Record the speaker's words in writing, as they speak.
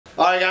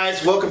Alright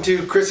guys, welcome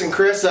to Chris and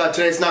Chris.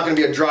 Today it's not going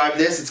to be a drive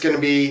this, it's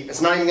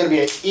not even going to be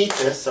an eat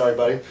this, sorry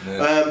buddy,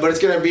 but it's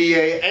going to be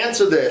a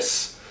answer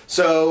this.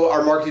 So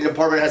our marketing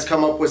department has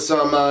come up with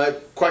some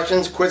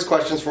quiz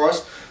questions for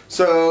us.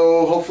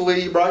 So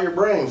hopefully you brought your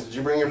brains. Did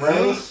you bring your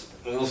brains?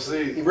 We'll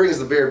see. He brings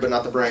the beard but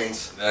not the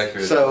brains.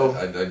 Accurate. So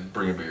I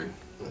bring a beard.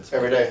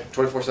 Every day,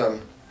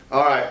 24/7.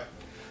 Alright,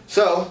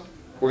 so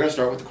we're going to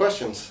start with the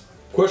questions.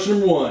 Question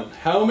number 1.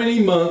 How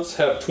many months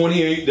have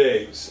 28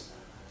 days?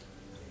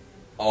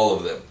 All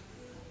of them.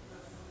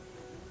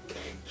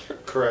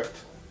 Correct.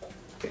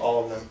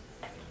 All of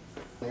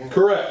them.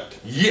 Correct.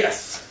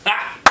 Yes!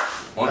 Ha!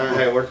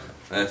 Hey, we're...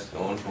 That's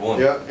 1 for 1.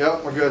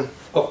 Yep, we're good.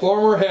 A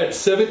farmer had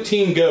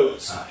 17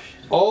 goats.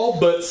 All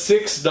but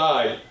 6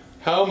 died.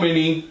 How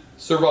many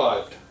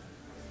survived?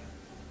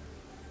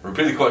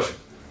 Repeat the question.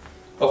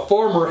 A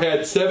farmer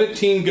had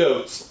 17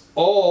 goats.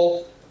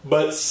 All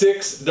but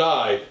 6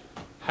 died.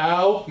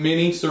 How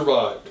many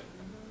survived?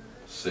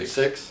 6.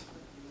 6.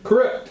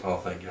 Correct. Oh,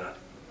 thank God.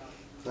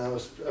 That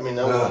was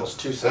almost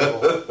too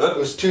simple. It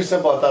was too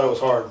simple, I thought it was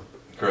hard.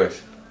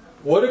 Correct.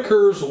 What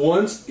occurs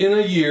once in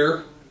a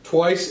year,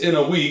 twice in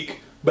a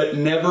week, but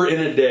never in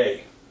a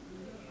day?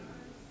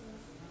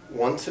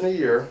 Once in a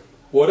year.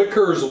 What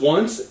occurs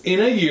once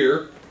in a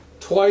year,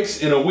 twice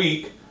in a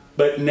week,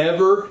 but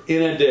never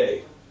in a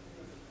day?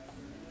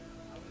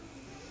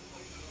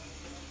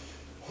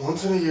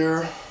 Once in a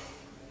year.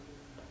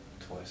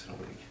 Twice in a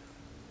week.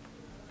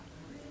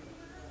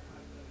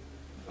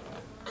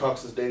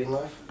 Cox's dating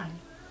life.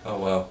 Oh,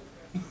 wow.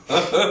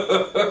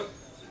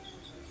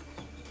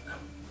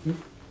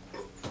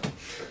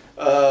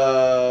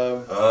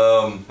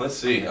 Let's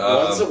see.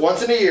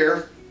 Once in a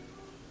year.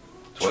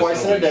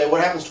 Twice in a day.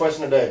 What happens twice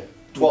in a day?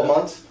 12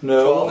 months?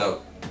 No. 12?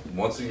 No.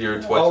 Once a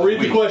year, twice I'll a week.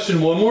 read the question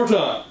one more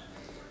time.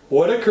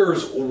 What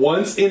occurs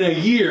once in a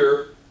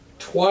year,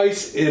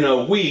 twice in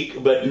a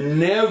week, but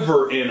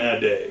never in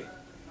a day?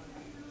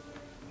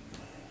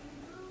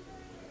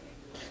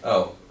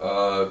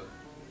 Oh,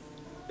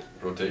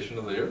 rotation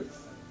of the Earth?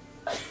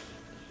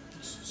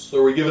 So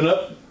are we giving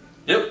up?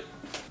 Yep.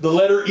 The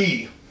letter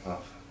E.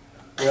 Oh.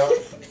 Yep.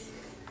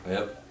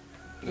 Yep.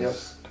 Yep.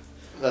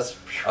 That's...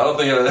 I don't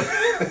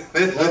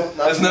think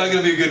that's not going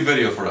to be a good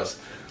video for us.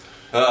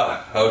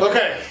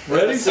 Okay.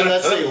 Ready? So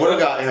let's see. What do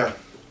we got here?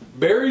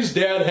 Barry's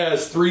dad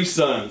has 3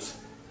 sons.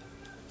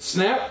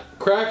 Snap,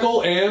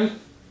 Crackle, and...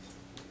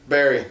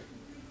 Barry.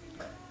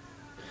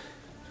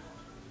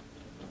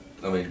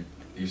 I mean,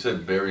 you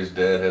said Barry's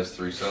dad has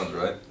 3 sons,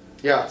 right?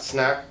 Yeah,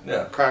 Snap,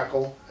 Yeah.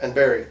 Crackle, and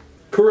Barry.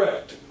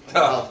 Correct.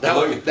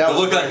 The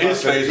look on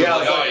his face was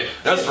like, oh,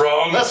 that's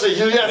wrong.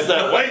 You guessed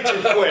that way too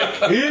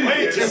quick.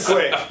 Way too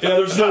quick. Yeah,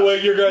 there's no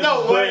way your guys'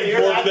 No way.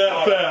 brains work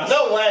that fast.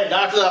 No way.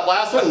 After that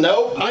last one,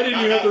 nope. I didn't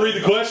even have to read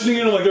the question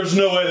again. I'm like, there's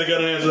no way they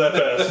got an answer that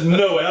fast.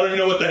 No way. I don't even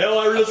know what the hell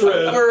I just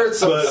read. We're at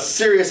some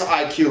serious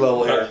IQ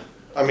level here.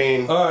 I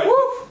mean... Alright,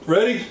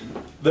 ready?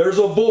 There's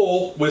a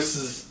bowl with...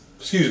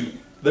 Excuse me.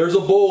 There's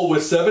a bowl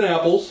with 7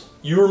 apples.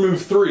 You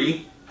remove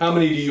 3. How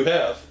many do you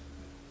have?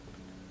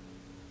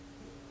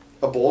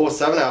 A bowl with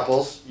 7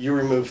 apples. You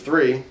remove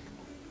 3.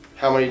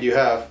 How many do you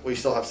have? Well, you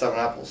still have 7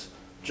 apples.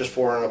 Just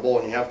 4 in a bowl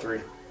and you have 3.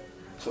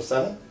 So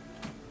 7?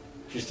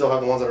 You still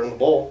have the ones that are in the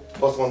bowl,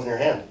 plus the ones in your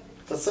hand.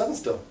 That's 7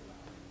 still.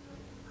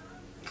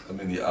 I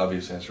mean, the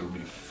obvious answer would be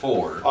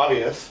 4.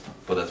 Obvious.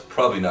 But that's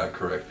probably not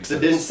correct. Because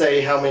It didn't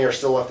say how many are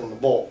still left in the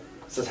bowl.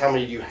 It says how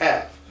many do you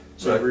have.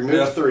 So you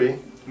remove 3.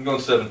 I'm going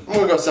 7. I'm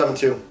going to go 7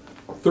 too.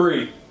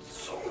 3.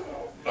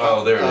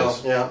 Oh, there it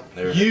is. Yeah.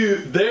 There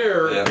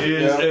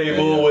is a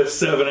bowl with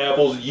 7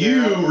 apples.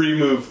 You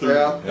remove 3.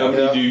 Yeah. How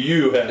many do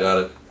you have? Got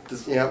it.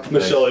 Yeah.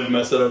 Michelle even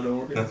messed that up.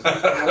 Don't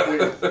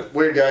worry.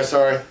 Weird guy,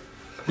 sorry.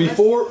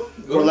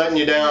 We're letting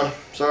you down.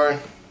 Sorry.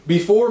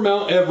 Before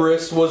Mount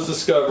Everest was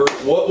discovered,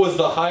 what was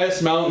the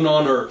highest mountain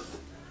on Earth?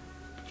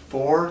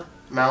 Before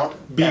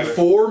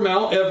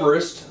Mount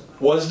Everest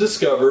was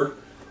discovered,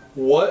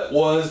 what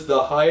was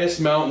the highest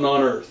mountain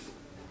on Earth?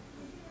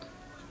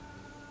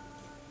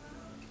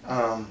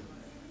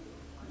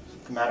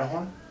 The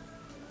Matterhorn?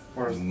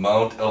 Or is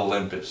Mount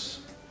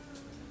Olympus.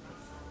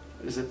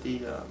 it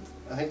the,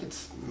 I think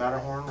it's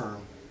Matterhorn or...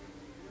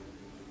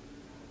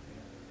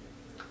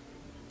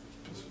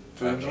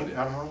 Fuji?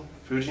 Matterhorn?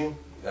 Fuji?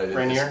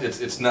 Rainier?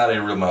 It's not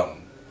a real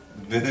mountain.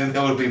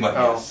 That would be my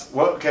guess.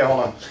 Well, okay,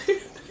 hold on.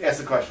 Ask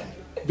the question.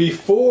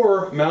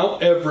 Before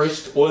Mount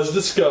Everest was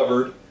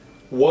discovered,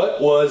 what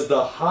was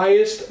the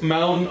highest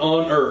mountain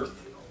on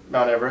Earth?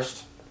 Mount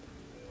Everest.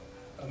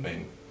 I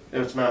mean... It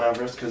was Mount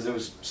Everest because it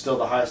was still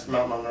the highest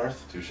mountain on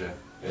Earth. Touche.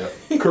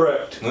 Yeah.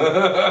 Correct.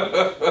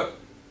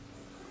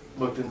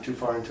 Looked in too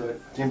far into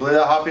it. Can you believe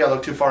that, Hoppy? I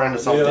looked too far into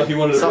something. Yeah, he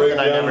wanted to break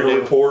down a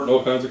report and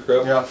all kinds of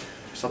crap. Yeah,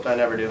 something I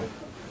never do.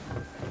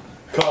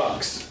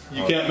 Cox,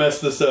 you can't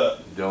mess this up.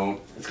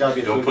 It's gotta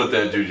be. Don't put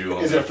that juju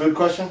on. Is it a food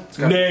question?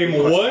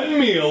 Name one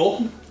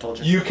meal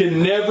you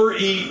can never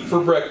eat for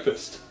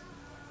breakfast.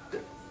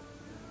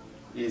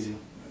 Easy.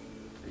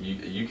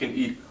 You can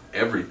eat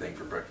everything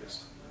for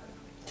breakfast.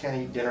 Can't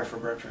eat dinner for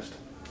breakfast.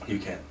 You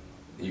can.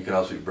 You can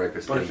also eat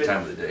breakfast But any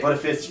time of the day. But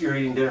if you're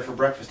eating dinner for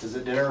breakfast, is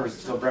it dinner or is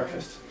it still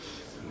breakfast?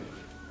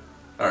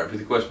 All right, repeat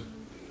the question.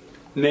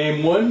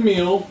 Name one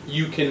meal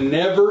you can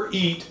never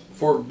eat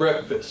for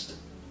breakfast.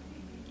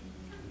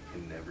 You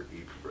can never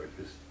eat for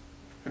breakfast.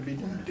 Could be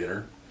dinner.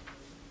 Dinner.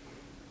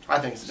 I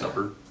think it's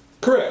Supper. dinner.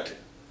 Correct.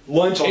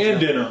 Lunch Told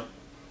and you. dinner.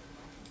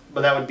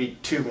 But that would be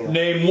 2 meals.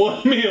 Name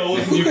one meal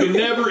you can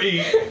never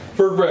eat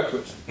for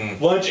breakfast.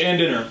 Lunch and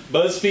dinner.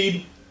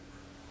 BuzzFeed.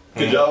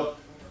 Good job.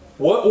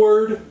 What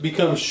word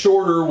becomes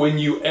shorter when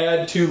you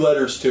add 2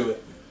 letters to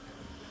it?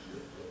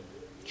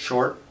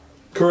 Short.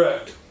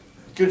 Correct.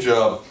 Good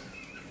job.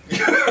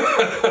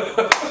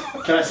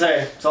 Can I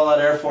say, it's all that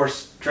Air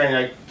Force training.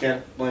 I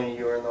can't blame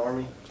you were in the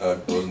Army. I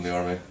was in the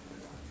Army.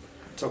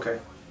 It's okay.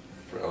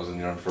 I was in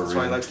the Army for a That's reason.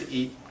 why he likes to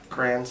eat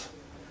crayons.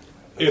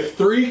 If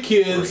 3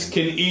 kids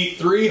can eat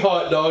 3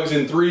 hot dogs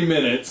in 3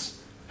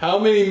 minutes, how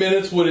many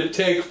minutes would it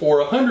take for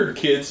 100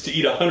 kids to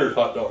eat 100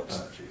 hot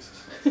dogs? Oh, Jesus.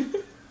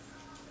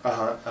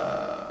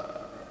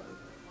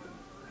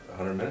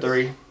 100 minutes?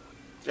 3.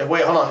 Yeah,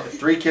 wait, hold on. If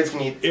 3 kids can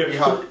eat 3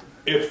 hot...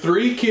 If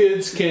 3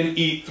 kids can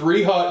eat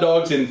 3 hot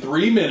dogs in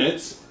 3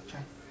 minutes,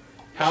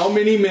 how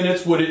many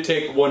minutes would it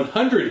take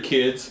 100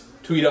 kids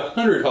to eat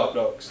 100 hot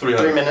dogs?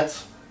 300. 3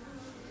 minutes.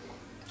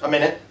 A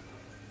minute.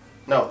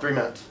 No, 3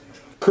 minutes.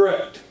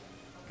 Correct.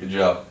 Good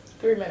job.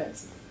 3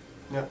 minutes.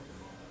 Yep.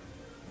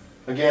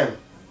 Again.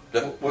 Hey,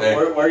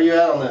 Where are you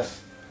at on this?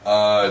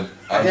 I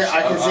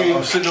can see-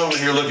 I'm sitting over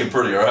here looking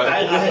pretty, all right?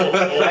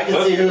 I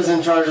can see who's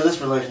in charge of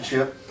this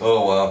relationship.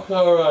 Oh, wow.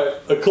 All right.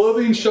 A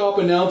clothing shop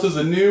announces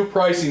a new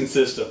pricing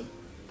system.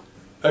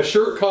 A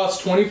shirt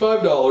costs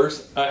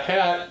 $25, a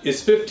hat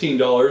is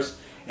 $15,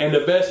 and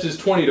a vest is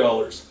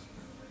 $20.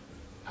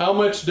 How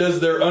much does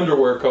their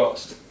underwear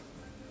cost?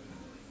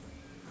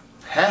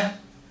 Huh?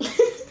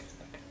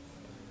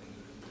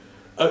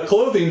 A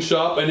clothing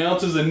shop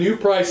announces a new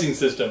pricing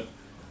system.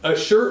 A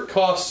shirt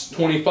costs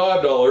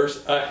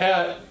 $25, a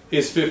hat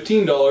is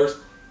 $15,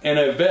 and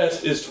a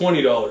vest is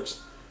 $20.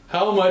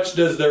 How much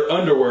does their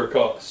underwear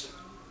cost?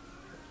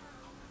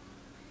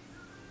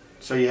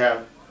 So you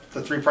have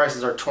the 3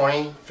 prices are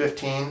 20,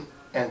 15,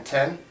 and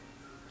 10.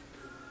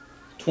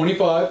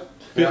 25,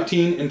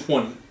 15, and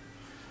 20.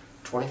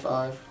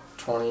 25,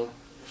 20,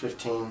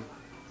 15.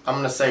 I'm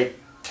going to say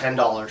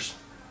 $10.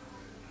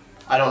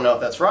 I don't know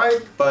if that's right,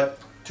 but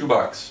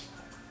 $2.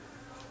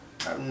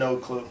 I have no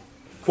clue.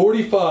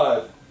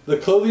 45. The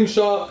clothing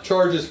shop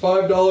charges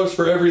 $5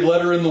 for every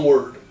letter in the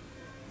word.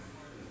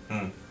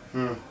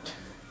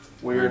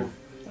 Weird.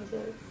 That's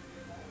it.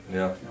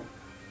 Yeah.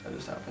 That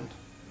just happened.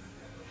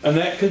 And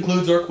that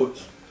concludes our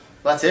quiz.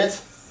 That's it?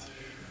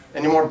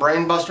 Any more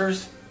brain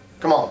busters?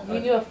 Come on. We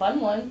can do a fun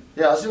one.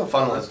 Yeah, let's do a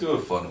fun one. Let's do a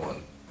fun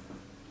one.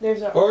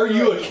 There's a. Are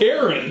you a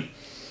Karen?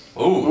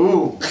 Ooh.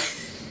 Ooh.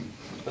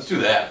 Let's do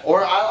that.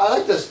 Or I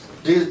like this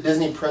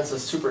Disney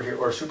princess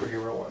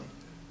superhero one.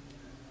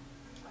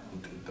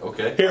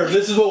 Okay. Here,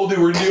 this is what we'll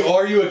do. We're going to do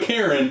Are You a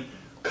Karen?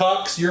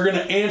 Cox, you're going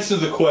to answer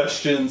the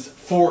questions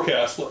for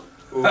Castler.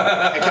 Ooh.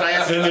 And can I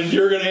answer? And then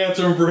you're going to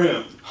answer them for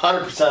him.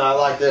 100%. I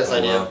like this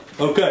idea.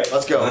 Okay.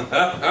 Let's go.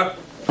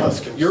 Let's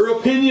go. Your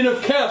opinion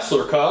of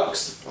Castler,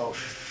 Cox. Oh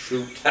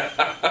shoot.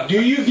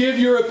 Do you give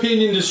your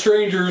opinion to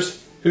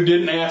strangers who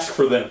didn't ask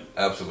for them?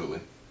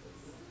 Absolutely.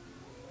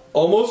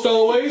 Almost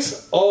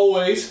always,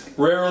 always,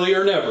 rarely,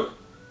 or never.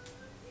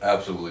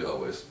 Absolutely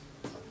always.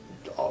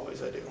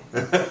 Always I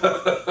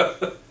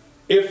do.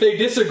 If they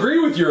disagree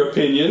with your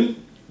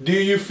opinion, do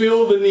you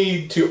feel the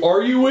need to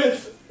argue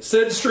with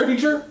said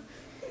stranger?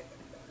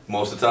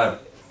 Most of the time.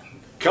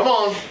 Come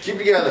on, keep it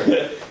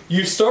together.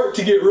 You start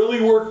to get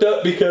really worked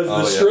up because Oh,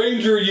 the yeah.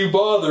 stranger you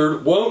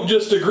bothered won't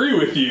just agree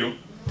with you.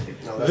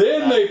 No, that's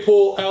Then not- they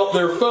pull out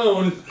their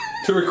phone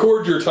to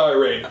record your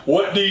tirade.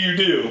 What do you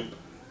do?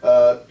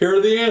 Here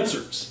are the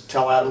answers.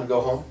 tell Adam to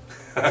go home.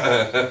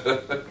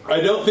 I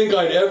don't think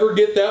I'd ever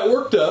get that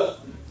worked up.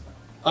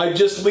 I'd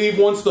just leave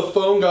once the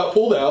phone got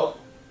pulled out.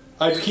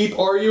 I'd keep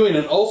arguing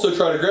and also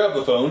try to grab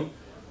the phone.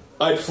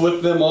 I'd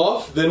flip them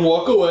off, then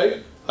walk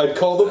away. I'd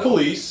call the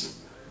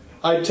police.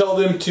 I'd tell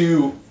them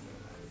to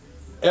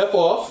F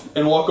off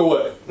and walk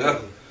away.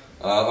 I'm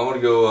going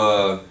to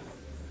go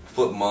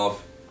flip them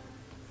off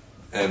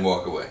and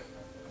walk away.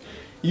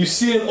 You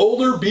see an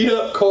older beat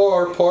up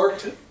car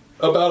parked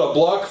about a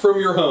block from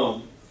your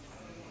home.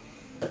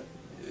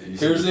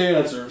 Here's the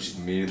answers.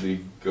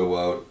 Immediately go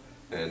out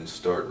and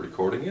start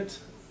recording it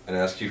and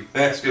ask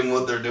them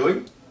what they're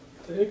doing.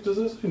 The heck does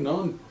this say?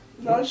 Nonchalant.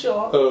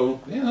 Oh,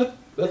 yeah,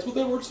 that's what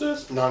that word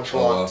says?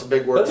 Nonchalant. It's a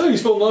big word. That's how you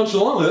spell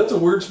nonchalantly. That's a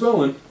weird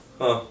spelling.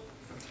 Huh.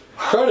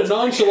 Try to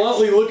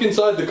nonchalantly look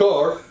inside the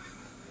car.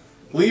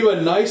 Leave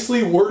a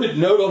nicely worded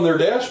note on their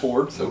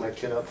dashboard. Set my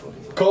kid up.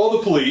 Call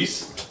the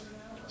police.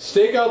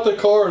 Stake out the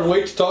car and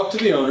wait to talk to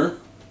the owner.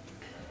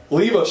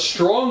 Leave a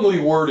strongly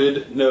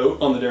worded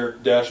note on the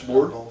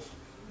dashboard.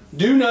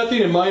 Do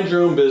nothing and mind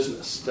your own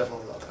business.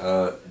 Definitely not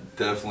that.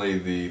 Definitely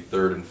the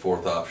third and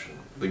fourth option.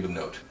 Leave a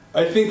note.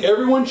 I think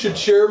everyone should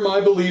share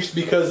my beliefs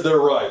because they're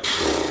right.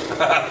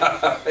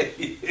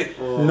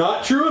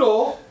 Not true at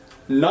all.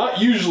 not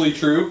usually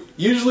true,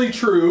 usually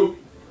true,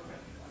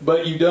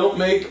 but you don't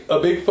make a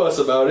big fuss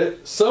about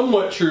it,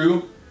 somewhat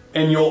true,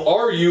 and you'll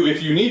argue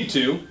if you need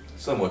to.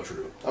 Somewhat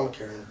true. I'm a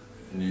Karen.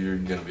 You're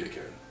gonna be a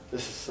Karen.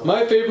 This is so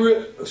My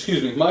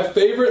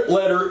favorite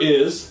letter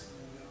is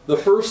the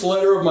first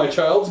letter of my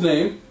child's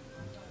name,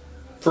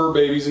 fur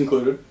babies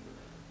included,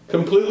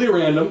 completely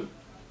random,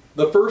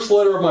 the first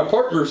letter of my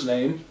partner's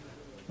name,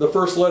 the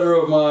first letter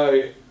of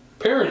my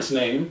parents'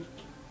 name,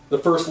 the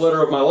first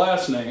letter of my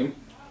last name,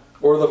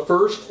 or the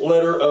first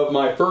letter of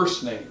my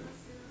first name.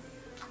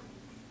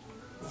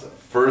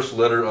 First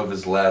letter of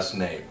his last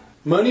name.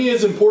 Money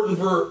is important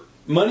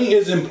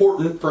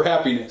for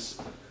happiness.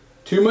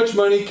 Too much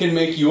money can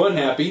make you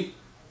unhappy.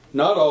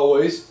 Not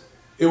always.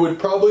 It would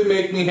probably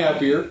make me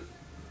happier.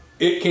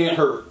 It can't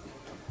hurt.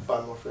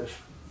 buy more fish.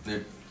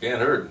 It can't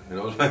hurt, you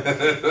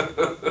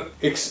know.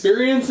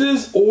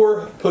 Experiences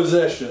or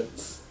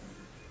possessions?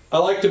 I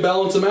like to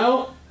balance them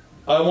out.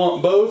 I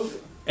want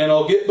both, and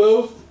I'll get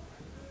both.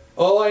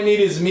 All I need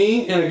is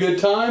me and a good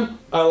time.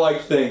 I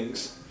like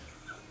things.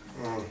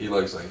 He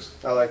likes things.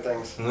 I like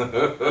things.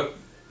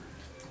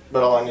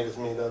 But all I need is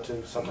me, though,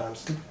 too,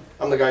 sometimes.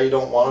 I'm the guy you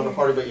don't want at a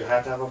party, but you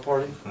have to have a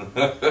party.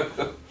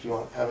 If you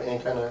want to have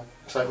any kind of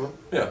excitement.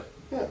 Yeah.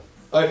 Yeah.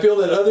 I feel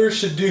that others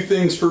should do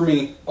things for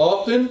me.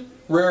 Often,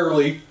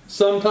 rarely,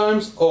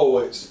 sometimes,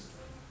 always.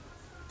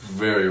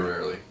 Very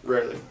rarely.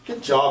 Rarely.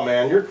 Good job,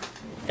 man. You're.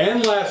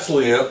 And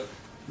lastly, Yep.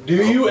 do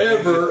you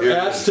ever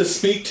ask to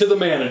speak to the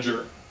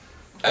manager?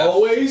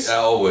 Always?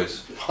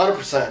 Always.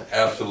 100%.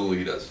 Absolutely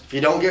he does. If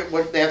you don't get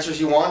what the answers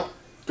you want,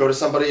 go to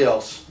somebody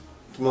else.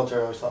 The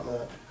military always taught me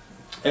that.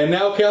 And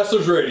now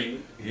Castler's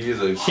rating. He is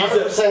a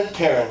 100%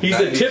 Karen. He's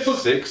a typical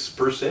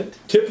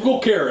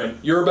 6%. Karen.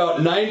 You're about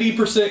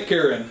 90%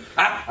 Karen.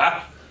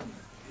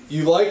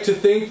 You like to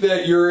think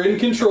that you're in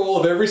control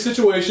of every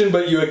situation,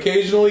 but you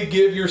occasionally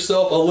give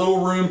yourself a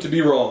little room to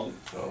be wrong.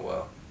 Oh,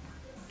 wow.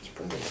 It's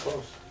pretty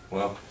close.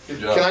 Well,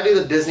 good job. Can I do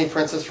the Disney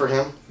princess for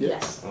him?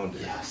 Yes. Oh,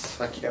 dear. Yes.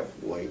 I can't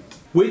wait.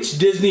 Which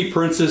Disney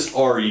princess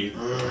are you?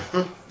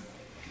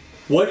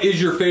 What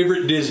is your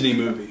favorite Disney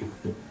movie?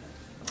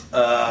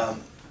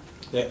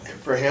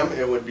 For him,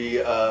 it would be.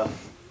 Well,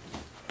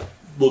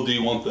 do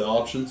you want the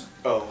options?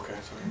 Oh, okay.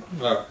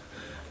 Sorry. All right.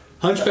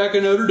 Hunchback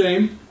of Notre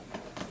Dame,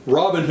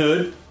 Robin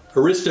Hood,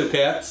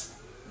 Aristocats,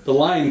 The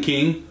Lion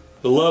King,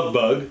 The Love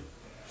Bug,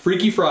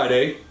 Freaky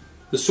Friday,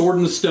 The Sword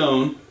and the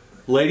Stone,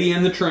 Lady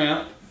and the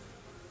Tramp,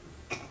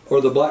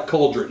 or The Black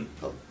Cauldron.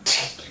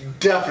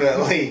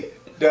 Definitely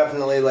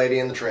Lady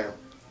and the Tramp.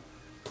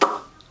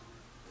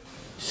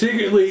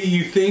 Secretly,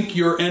 you think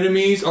your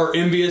enemies are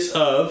envious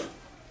of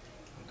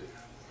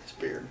His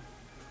beard.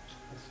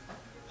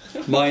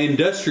 my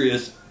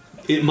industriousness,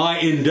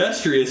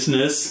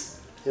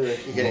 You're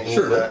getting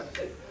Sure. into that.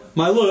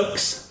 my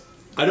looks.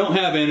 I don't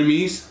have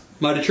enemies.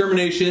 My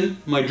determination,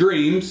 my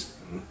dreams,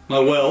 my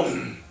wealth,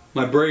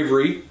 my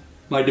bravery,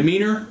 my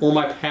demeanor, or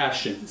my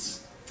passions.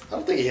 I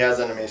don't think he has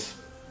enemies.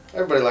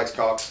 Everybody likes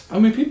cocks. I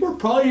mean, people are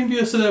probably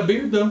envious of that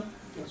beard, though.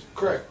 That's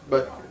correct.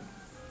 But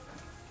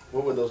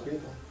what would those be, though?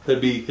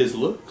 That'd be his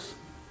looks.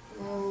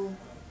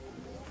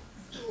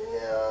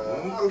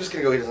 Yeah, I'm just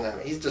gonna go. He doesn't have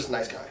it. He's just a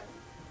nice guy.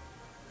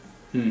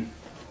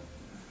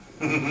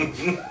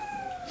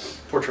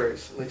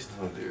 Portrays, at least.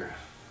 Oh, dear.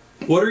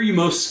 What are you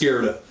most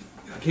scared of?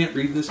 I can't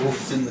read this because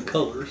it's in the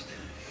colors.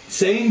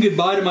 Saying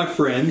goodbye to my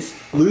friends,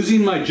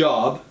 losing my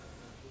job,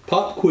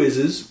 pop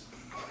quizzes,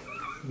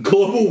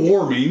 global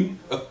warming,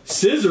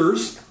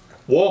 scissors,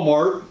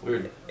 Walmart,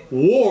 Weird.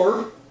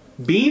 war,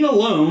 being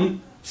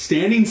alone,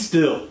 standing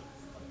still.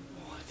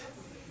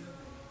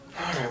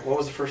 Alright, what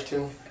was the first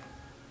two?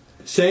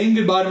 Saying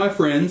goodbye to my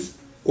friends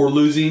or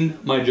losing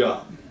my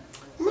job.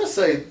 I'm gonna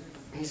say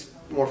he's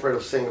more afraid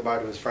of saying goodbye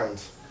to his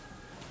friends.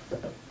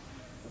 Because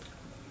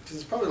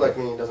he's probably like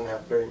me, he doesn't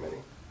have very many.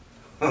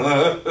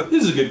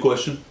 This is a good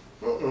question.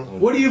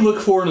 What do you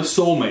look for in a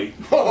soulmate?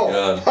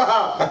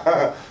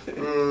 God.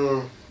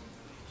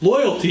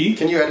 Loyalty,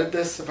 Can you edit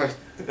this? If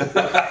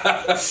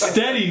I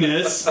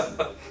steadiness,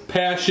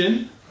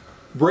 passion,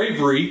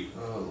 bravery,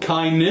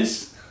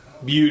 kindness,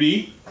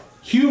 beauty,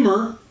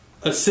 humor,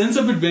 a sense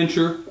of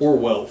adventure, or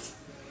wealth.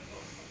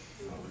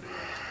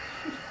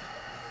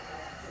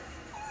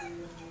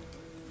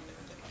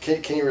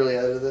 Can you really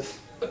edit this?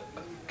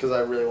 Because I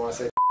really want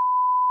to say.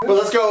 But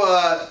let's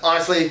go.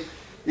 Honestly,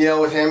 you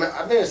know, with him,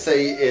 I'm gonna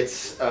say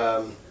it's.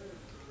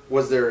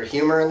 Was there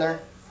humor in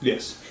there?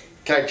 Yes.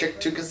 Can I check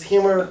too? Because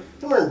humor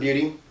and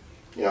beauty,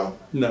 you know,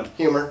 No.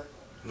 humor.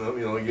 No,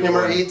 you don't get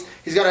Humor. one.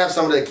 He's got to have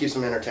somebody that keeps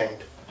him entertained.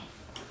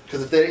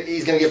 Because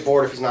he's gonna get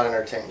bored if he's not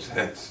entertained.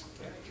 That's-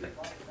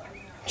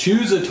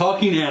 Choose a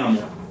talking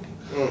animal.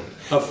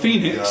 A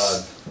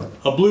phoenix.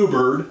 A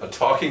bluebird. A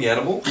talking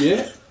animal?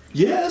 Yeah.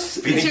 Yes.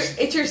 Phoenix?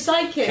 It's your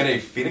sidekick. Can a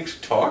phoenix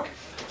talk?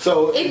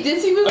 So In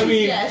Disney movies, I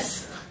mean-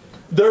 yes.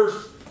 There's.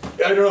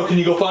 I don't know. Can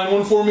you go find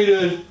one for me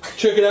to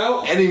check it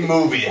out? Any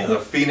movie has a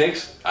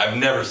phoenix? I've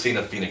never seen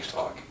a phoenix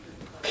talk.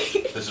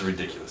 This is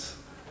ridiculous.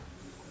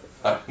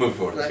 Alright, move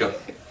forward. Let's go.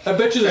 I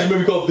bet you there's a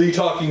movie called The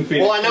Talking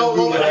Phoenix. well, I know.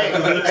 Well,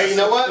 hey, you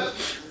know what?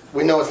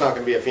 we know it's not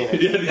going to be a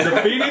phoenix. Yeah,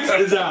 the Phoenix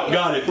is out.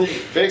 Got it.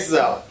 Phoenix is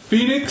out.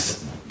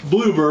 Phoenix,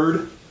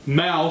 bluebird,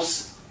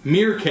 mouse,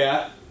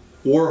 meerkat,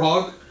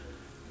 warhog.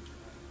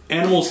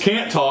 Animals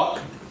can't talk.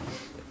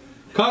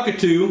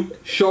 Cockatoo,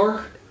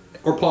 shark,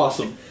 or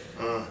possum.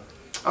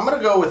 I'm going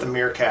to go with a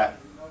meerkat.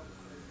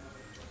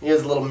 He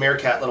has a little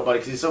meerkat little buddy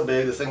because he's so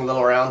big. This thing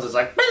little rounds is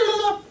like.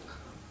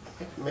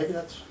 Maybe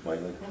that's why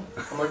you like me.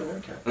 I'm like a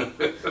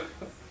meerkat.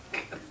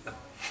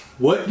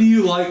 What do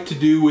you like to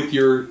do with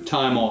your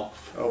time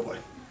off? Oh boy.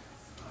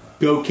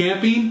 Go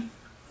camping,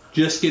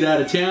 just get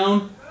out of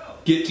town,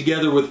 get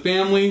together with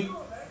family,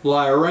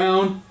 lie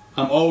around,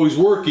 I'm always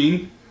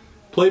working,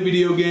 play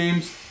video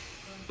games,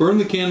 burn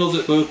the candles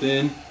at both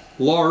ends,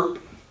 LARP,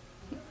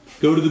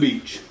 go to the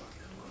beach.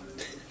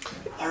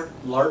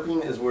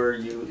 LARPing is where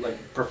you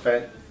like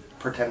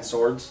pretend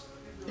swords.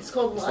 It's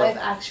called live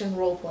action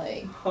role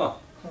playing. Huh.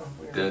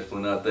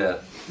 Definitely not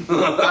that. You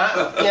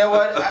know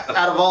what?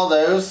 Out of all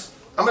those,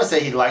 I'm going to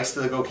say he likes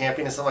to go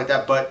camping and stuff like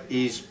that, but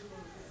he's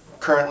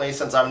currently,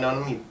 since I've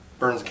known him, he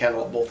burns a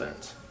candle at both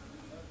ends.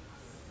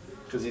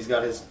 Because he's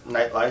got his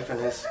nightlife and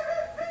his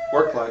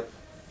work life.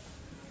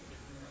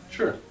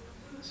 Sure.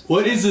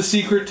 What is the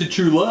secret to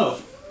true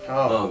love?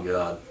 Oh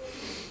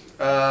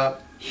God.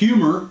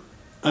 Humor,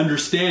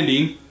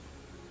 understanding,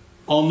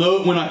 I'll know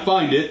it when I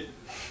find it,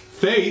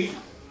 faith,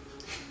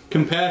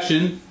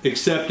 compassion,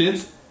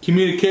 acceptance,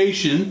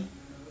 communication,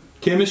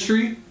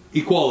 chemistry,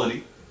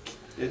 equality.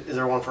 Is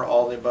there one for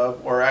all of the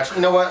above? Or actually,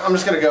 you know what? I'm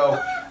just going to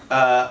go,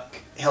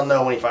 he'll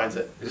know when he finds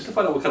it. Is this to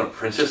find out what kind of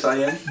princess I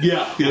am?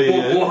 Yeah.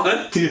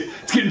 What?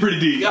 It's getting pretty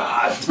deep.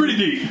 God. It's pretty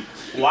deep.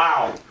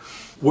 Wow.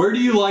 Where do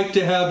you like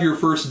to have your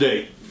first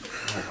date?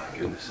 Oh my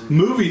goodness.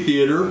 Movie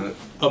theater,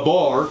 a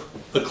bar,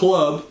 a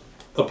club,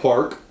 a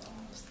park,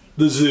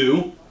 the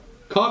zoo,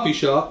 coffee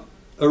shop,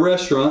 a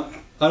restaurant,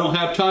 I don't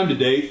have time to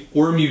date,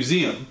 or a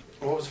museum.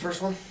 What was the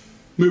first one?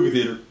 Movie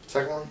theater,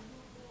 Second one?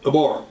 a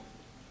bar.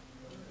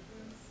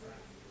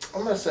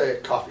 I'm going to say a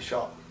coffee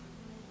shop.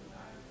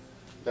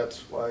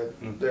 That's why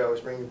they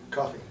always bring you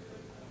coffee.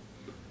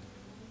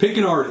 Pick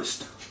an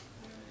artist.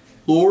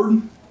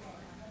 Lord,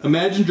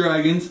 Imagine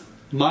Dragons,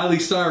 Miley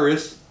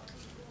Cyrus,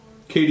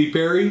 Katy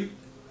Perry,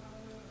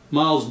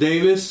 Miles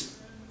Davis,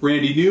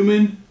 Randy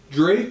Newman,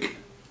 Drake,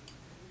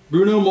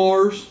 Bruno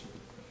Mars,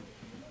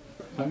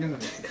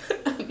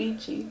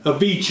 Avicii.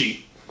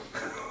 Avicii.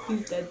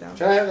 He's dead now.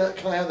 Can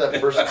I have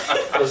that first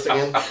list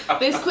again?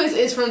 This quiz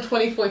is from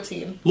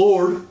 2014.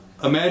 Lord,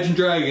 Imagine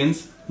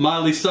Dragons,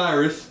 Miley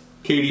Cyrus,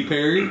 Katy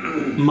Perry,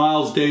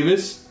 Miles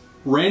Davis,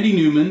 Randy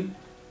Newman,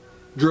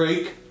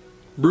 Drake,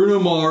 Bruno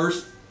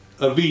Mars,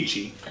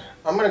 Avicii.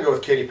 I'm going to go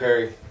with Katy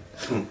Perry.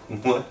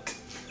 What?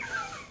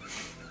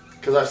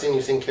 Because I've seen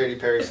you sing Katy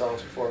Perry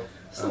songs before.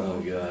 Oh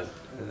God.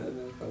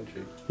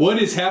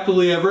 What is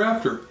happily ever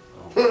after?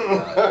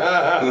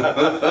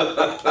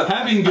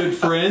 Having good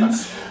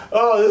friends,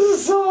 Oh, this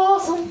is so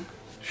awesome.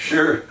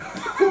 Sure.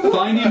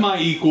 finding my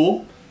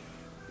equal,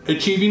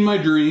 achieving my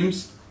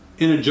dreams,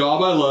 in a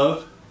job I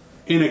love,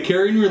 in a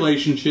caring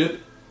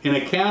relationship, in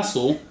a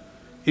castle,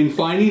 in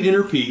finding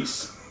inner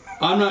peace.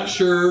 I'm not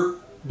sure,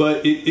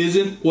 but it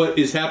isn't what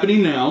is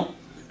happening now.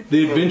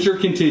 The adventure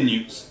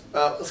continues.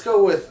 Let's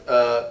go with,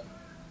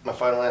 my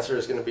final answer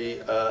is going to be,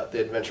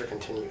 the adventure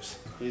continues.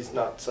 He's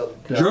not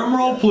settled down. Drum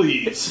roll,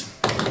 please.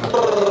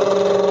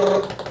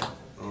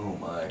 Oh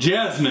my.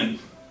 Jasmine,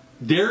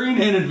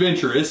 daring and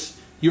adventurous,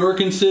 you are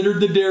considered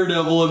the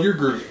daredevil of your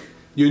group.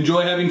 You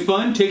enjoy having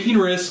fun, taking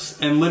risks,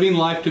 and living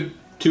life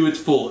to its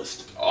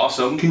fullest.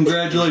 Awesome.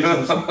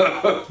 Congratulations,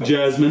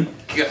 Jasmine.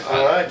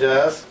 All right,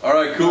 Jazz. All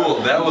right, cool.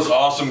 That was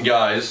awesome,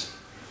 guys.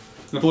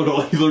 You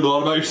learned a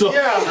lot about yourself.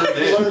 Yeah,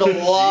 I learned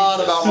a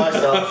lot about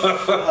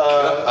myself.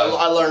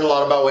 I learned a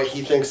lot about what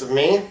he thinks of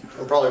me,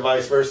 and probably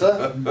vice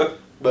versa.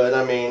 But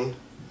I mean,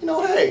 you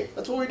know, hey,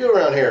 that's what we do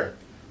around here.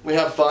 We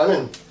have fun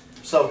and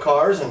sell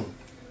cars and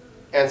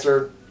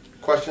answer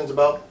questions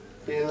about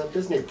being a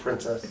Disney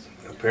princess.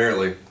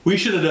 Apparently. We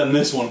should have done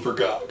this one for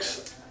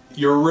Cox.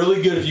 You're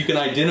really good if you can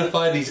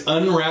identify these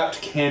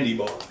unwrapped candy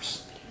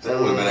bars. That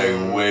would have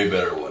been a way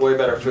better one. Way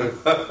better food.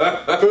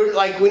 Food,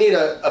 like we need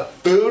a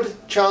food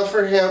challenge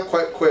for him,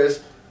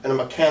 quiz, and a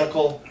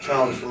mechanical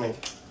challenge for me.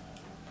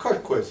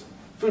 Card quiz,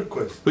 food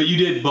quiz. But you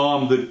did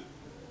bomb the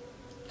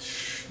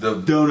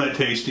donut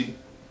tasting.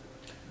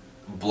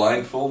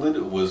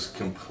 Blindfolded was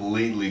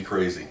completely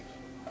crazy.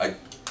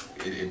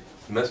 It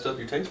messed up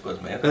your taste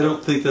buds, man. I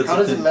don't think that's How a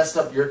does thing. it mess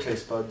up your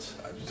taste buds?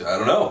 I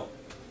don't know.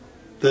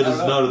 That I is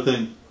don't know. not a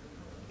thing.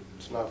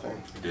 It's not a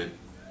thing. It did.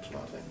 It's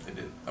not a thing. It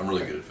did. I'm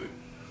really good at food.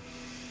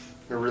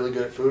 You're really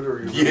good at food, or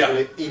you're really Yeah.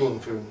 good at eating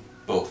food?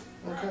 Both.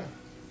 Okay.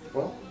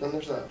 Well, then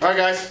there's that. All right,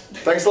 guys.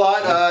 Thanks a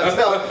lot.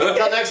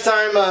 Until next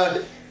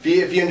time,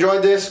 if you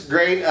enjoyed this,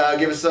 great.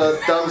 Give us a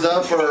thumbs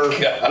up or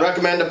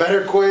recommend a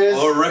better quiz.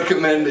 Or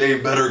recommend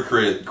a better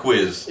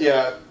quiz.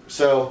 Yeah.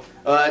 So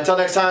until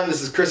next time,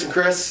 this is Chris and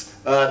Chris.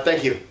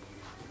 Thank you.